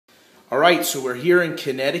All right, so we're here in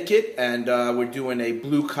Connecticut, and we're doing a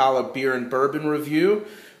blue-collar beer and bourbon review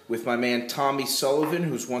with my man Tommy Sullivan,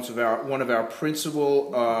 who's one of our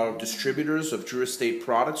principal distributors of Drew Estate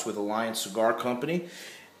products with Alliance Cigar Company.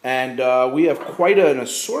 And we have quite an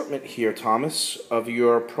assortment here, Thomas, of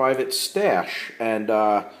your private stash. And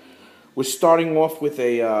we're starting off with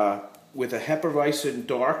a Hefeweizen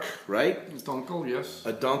Dark, right? A Dunkel, yes.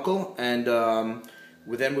 A Dunkel, and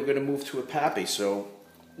then we're going to move to a Papi. So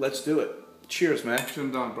let's do it. Cheers, man.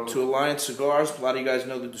 Cheers, done, brother. To Alliance Cigars. A lot of you guys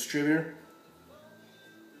know the distributor.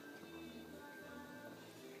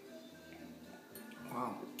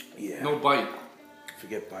 Wow. Yeah. No bite.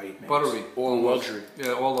 Forget bite, man. Buttery. All luxury.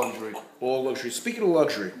 Yeah, all luxury. All luxury. Speaking of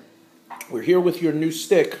luxury, we're here with your new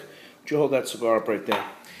stick. Would you hold that cigar up right there?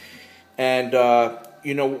 And,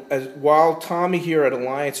 you know, while Tommy here at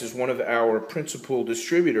Alliance is one of our principal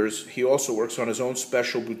distributors, he also works on his own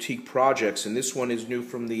special boutique projects. And this one is new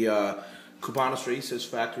from the Cubanos Raíces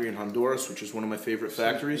factory in Honduras, which is one of my favorite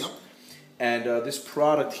factories. Yep. And this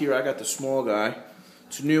product here, I got the small guy.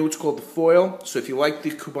 It's new. It's called the Foil. So if you like the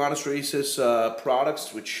Cubanos Raíces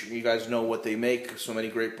products, which you guys know what they make, so many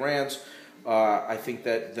great brands, I think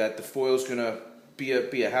that the Foil is going to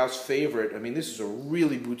be a house favorite. I mean, this is a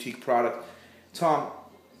really boutique product. Tom,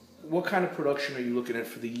 what kind of production are you looking at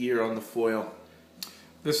for the year on the Foil?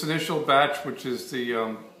 This initial batch, which is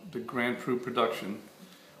the Grand Cru production,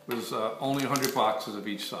 was only 100 boxes of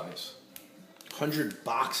each size. 100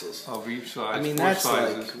 boxes of each size. I mean, four that's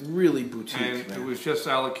sizes. like really boutique. And man. it was just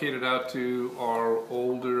allocated out to our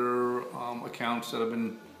older accounts that have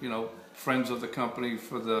been, you know, friends of the company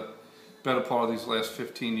for the better part of these last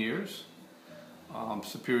 15 years.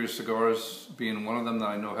 Superior Cigars being one of them that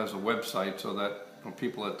I know has a website, so that for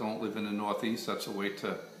people that don't live in the Northeast, that's a way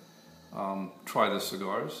to try the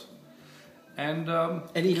cigars. And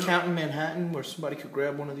any account in Manhattan where somebody could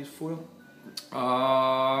grab one of these Foil?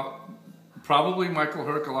 Probably Michael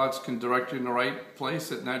Herkelotz can direct you in the right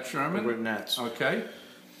place at Nat Sherman. Over at Nat's. Okay.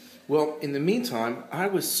 Well, in the meantime, I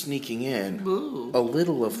was sneaking in a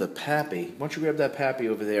little of the Papi. Why don't you grab that Papi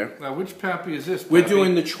over there? Now, which Papi is this? We're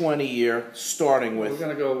doing the 20-year, starting with. We're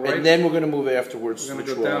going to go right. And then we're going to move afterwards. We're going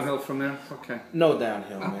to go downhill from there? Okay. No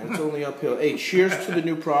downhill, man. It's only uphill. Hey, cheers to the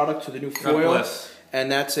new product, to the new Foil. God bless.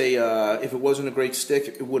 And that's if it wasn't a great stick,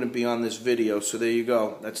 it wouldn't be on this video. So there you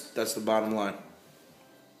go. That's the bottom line.